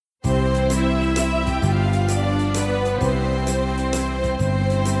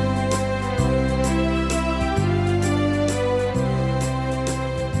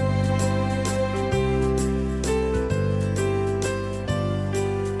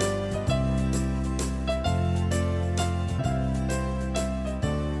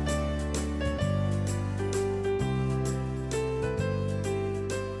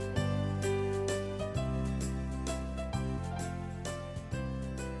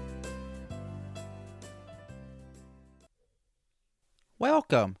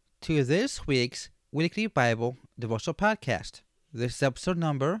Welcome to this week's weekly Bible devotional podcast. This is episode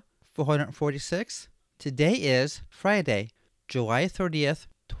number 446. Today is Friday, July 30th,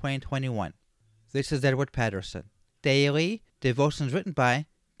 2021. This is Edward Patterson. Daily devotions written by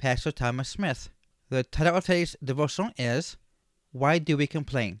Pastor Thomas Smith. The title of today's devotional is, Why Do We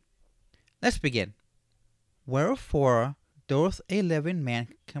Complain? Let's begin. Wherefore doth a living man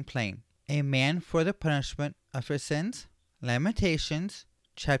complain? A man for the punishment of his sins? Lamentations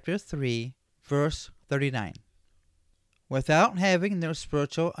chapter 3, verse 39. Without having their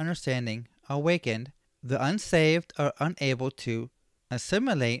spiritual understanding awakened, the unsaved are unable to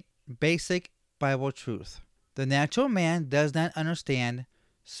assimilate basic Bible truth. The natural man does not understand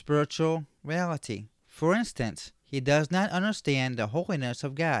spiritual reality. For instance, he does not understand the holiness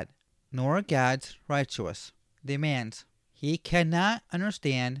of God, nor God's righteous demands. He cannot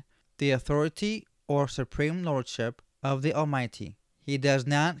understand the authority or supreme lordship of the Almighty. He does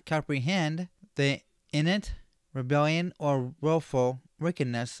not comprehend the innate rebellion or willful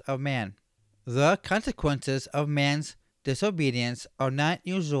wickedness of man. The consequences of man's disobedience are not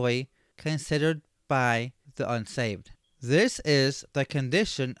usually considered by the unsaved. This is the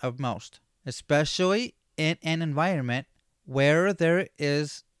condition of most, especially in an environment where there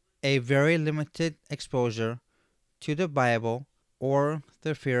is a very limited exposure to the Bible or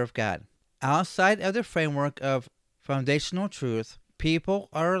the fear of God. Outside of the framework of foundational truth, people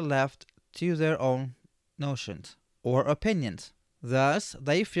are left to their own notions or opinions. Thus,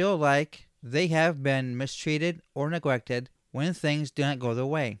 they feel like they have been mistreated or neglected when things do not go their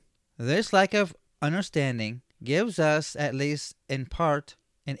way. This lack of understanding gives us, at least in part,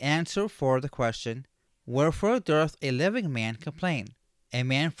 an answer for the question, Wherefore doth a living man complain? A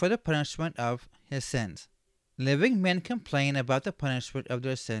man for the punishment of his sins. Living men complain about the punishment of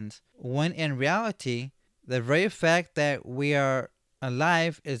their sins, when in reality, the very fact that we are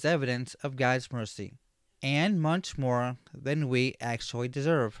alive is evidence of God's mercy, and much more than we actually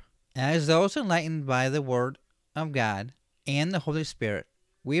deserve. As those enlightened by the Word of God and the Holy Spirit,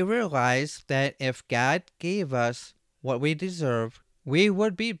 we realize that if God gave us what we deserve, we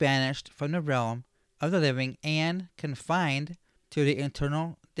would be banished from the realm of the living and confined to the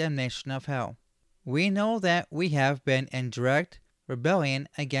eternal damnation of hell. We know that we have been in direct rebellion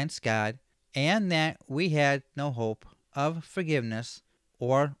against God and that we had no hope of forgiveness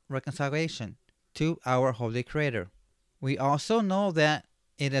or reconciliation to our Holy Creator. We also know that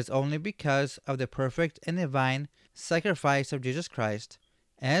it is only because of the perfect and divine sacrifice of Jesus Christ,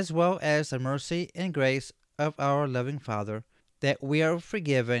 as well as the mercy and grace of our loving Father, that we are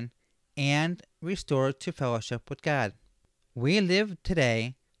forgiven and restored to fellowship with God. We live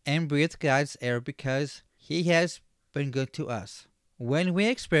today and breathe God's air because He has been good to us. When we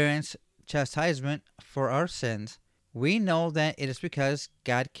experience chastisement for our sins, we know that it is because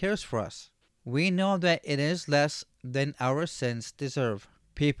God cares for us. We know that it is less than our sins deserve.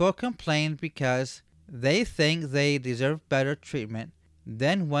 People complain because they think they deserve better treatment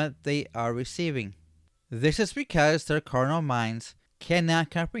than what they are receiving. This is because their carnal minds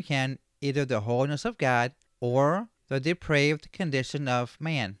cannot comprehend either the holiness of God or the depraved condition of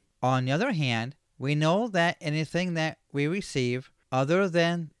man. On the other hand, we know that anything that we receive other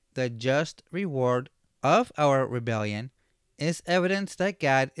than the just reward of our rebellion is evidence that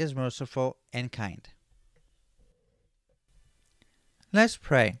God is merciful and kind. Let's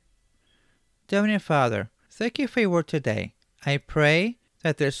pray. Dear Heavenly Father, thank you for your word today. I pray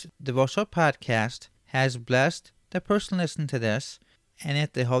that this devotional podcast has blessed the person listening to this, and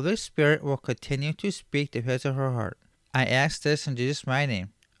that the Holy Spirit will continue to speak to his or her heart. I ask this in Jesus' mighty name.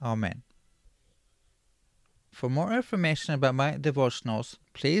 Amen. For more information about my devotionals,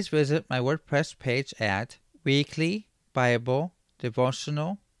 please visit my WordPress page at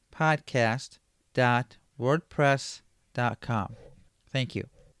weeklybibledevotionalpodcast.wordpress.com. Thank you.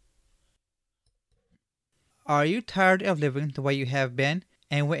 Are you tired of living the way you have been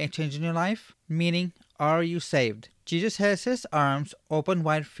and want a change in your life? Meaning, are you saved? Jesus has his arms open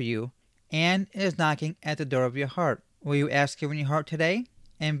wide for you and is knocking at the door of your heart. Will you ask him in your heart today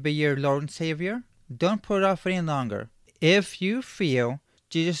and be your Lord and Savior? Don't put it off any longer. If you feel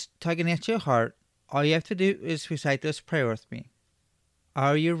Jesus tugging at your heart, all you have to do is recite this prayer with me.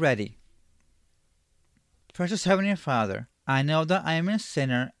 Are you ready? Precious Heavenly Father, I know that I am a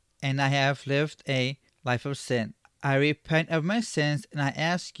sinner and I have lived a life of sin. I repent of my sins and I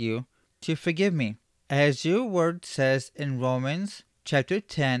ask you to forgive me. As your word says in Romans chapter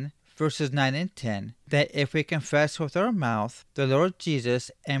 10, verses 9 and 10, that if we confess with our mouth the Lord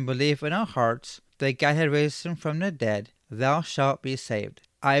Jesus and believe in our hearts that God had raised him from the dead, thou shalt be saved.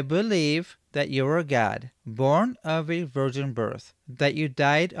 I believe that you are God, born of a virgin birth, that you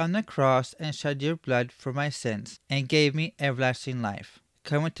died on the cross and shed your blood for my sins, and gave me everlasting life.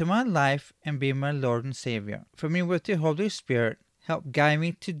 Come into my life and be my Lord and Savior. Fill me with your Holy Spirit. Help guide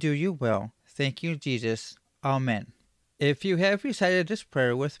me to do your will. Thank you, Jesus. Amen. If you have recited this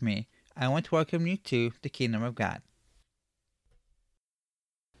prayer with me, I want to welcome you to the Kingdom of God.